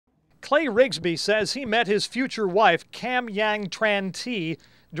Clay Riggsbee says he met his future wife, Cam Yang Tran T,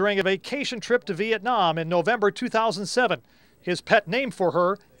 during a vacation trip to Vietnam in November 2007. His pet name for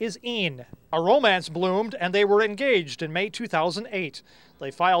her is Een. A romance bloomed and they were engaged in May 2008.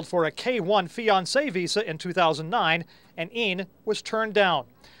 They filed for a K-1 Fiance visa in 2009 and Een was turned down.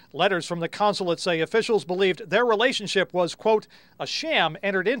 Letters from the consulate say officials believed their relationship was, quote, a sham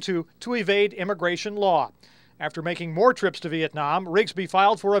entered into to evade immigration law. After making more trips to Vietnam, Riggsbee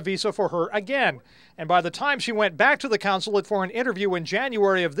filed for a visa for her again. And by the time she went back to the consulate for an interview in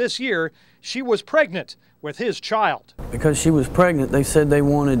January of this year, she was pregnant with his child. Because she was pregnant, they said they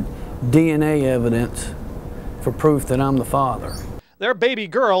wanted DNA evidence for proof that I'm the father. Their baby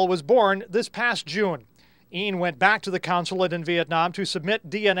girl was born this past June. Een went back to the consulate in Vietnam to submit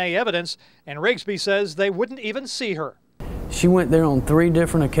DNA evidence, and Riggsbee says they wouldn't even see her. She went there on 3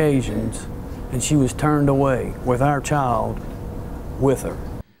 different occasions, and she was turned away with our child with her.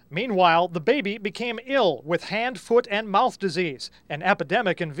 Meanwhile, the baby became ill with hand, foot, and mouth disease, an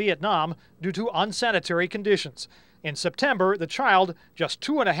epidemic in Vietnam due to unsanitary conditions. In September, the child, just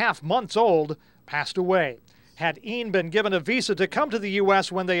 2.5 months old, passed away. Had Een been given a visa to come to the U.S.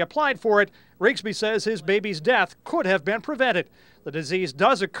 when they applied for it, Riggsbee says his baby's death could have been prevented. The disease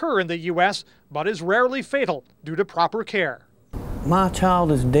does occur in the U.S., but is rarely fatal due to proper care. My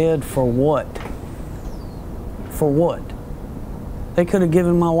child is dead for what? For what? They could have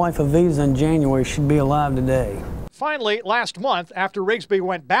given my wife a visa in January. She'd be alive today. Finally, last month, after Riggsbee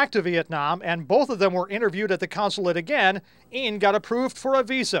went back to Vietnam and both of them were interviewed at the consulate again, Een got approved for a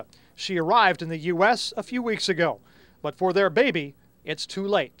visa. She arrived in the U.S. a few weeks ago. But for their baby, it's too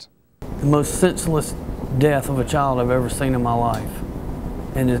late. The most senseless death of a child I've ever seen in my life.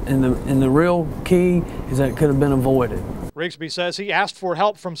 And the real key is that it could have been avoided. Riggsbee says he asked for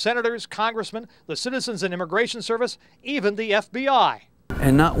help from senators, congressmen, the Citizens and Immigration Service, even the FBI.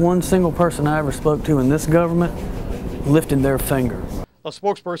 And not one single person I ever spoke to in this government lifted their finger. A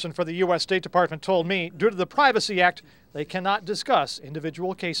spokesperson for the U.S. State Department told me, due to the Privacy Act, they cannot discuss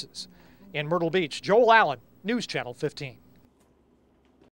individual cases. In Myrtle Beach, Joel Allen, News Channel 15.